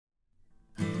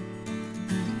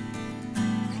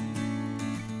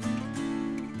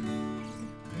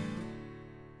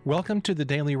Welcome to the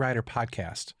Daily Writer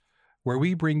Podcast, where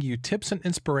we bring you tips and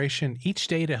inspiration each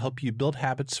day to help you build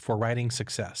habits for writing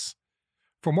success.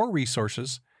 For more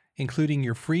resources, including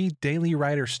your free Daily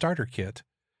Writer Starter Kit,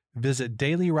 visit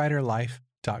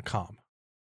dailywriterlife.com.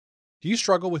 Do you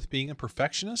struggle with being a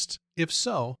perfectionist? If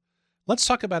so, let's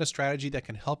talk about a strategy that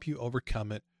can help you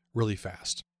overcome it really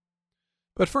fast.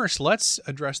 But first, let's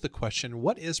address the question,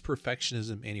 what is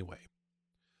perfectionism anyway?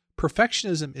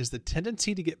 Perfectionism is the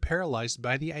tendency to get paralyzed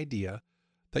by the idea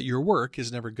that your work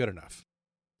is never good enough.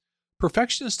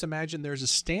 Perfectionists imagine there's a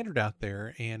standard out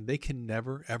there and they can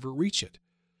never, ever reach it.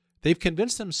 They've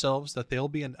convinced themselves that they'll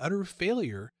be an utter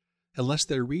failure unless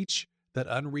they reach that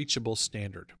unreachable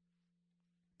standard.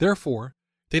 Therefore,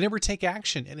 they never take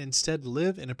action and instead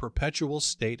live in a perpetual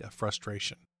state of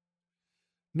frustration.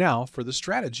 Now, for the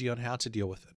strategy on how to deal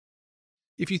with it.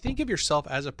 If you think of yourself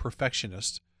as a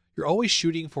perfectionist, you're always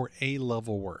shooting for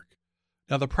A-level work.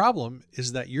 Now, the problem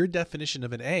is that your definition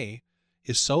of an A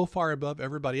is so far above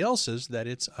everybody else's that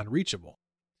it's unreachable.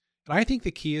 And I think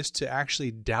the key is to actually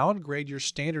downgrade your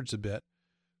standards a bit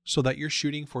so that you're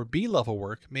shooting for B-level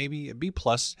work, maybe a B+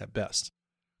 at best.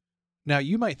 Now,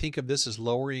 you might think of this as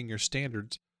lowering your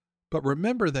standards, but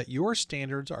remember that your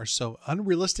standards are so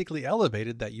unrealistically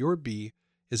elevated that your B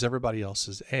is everybody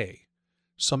else's A.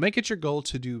 So make it your goal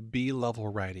to do B-level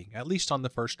writing, at least on the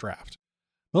first draft.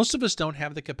 Most of us don't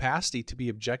have the capacity to be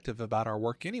objective about our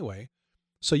work anyway,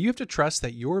 so you have to trust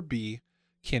that your B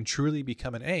can truly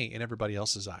become an A in everybody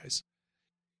else's eyes.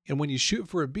 And when you shoot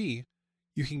for a B,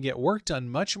 you can get work done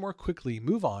much more quickly,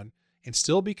 move on, and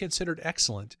still be considered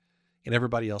excellent in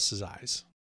everybody else's eyes.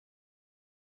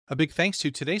 A big thanks to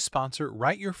today's sponsor,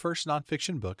 Write Your First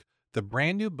Nonfiction Book, the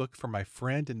brand new book from my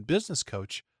friend and business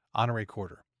coach, Honoré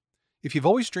Corder. If you've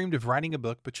always dreamed of writing a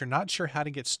book, but you're not sure how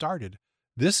to get started,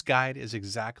 this guide is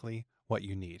exactly what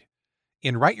you need.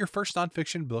 In Write Your First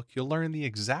Nonfiction Book, you'll learn the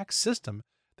exact system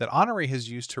that Honoré has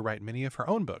used to write many of her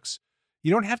own books.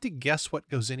 You don't have to guess what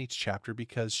goes in each chapter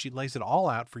because she lays it all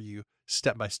out for you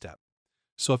step by step.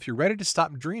 So if you're ready to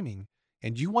stop dreaming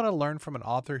and you want to learn from an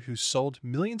author who's sold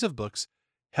millions of books,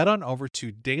 head on over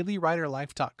to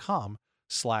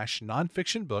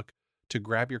dailywriterlife.com/nonfictionbook to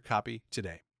grab your copy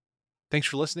today. Thanks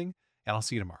for listening, and I'll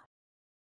see you tomorrow.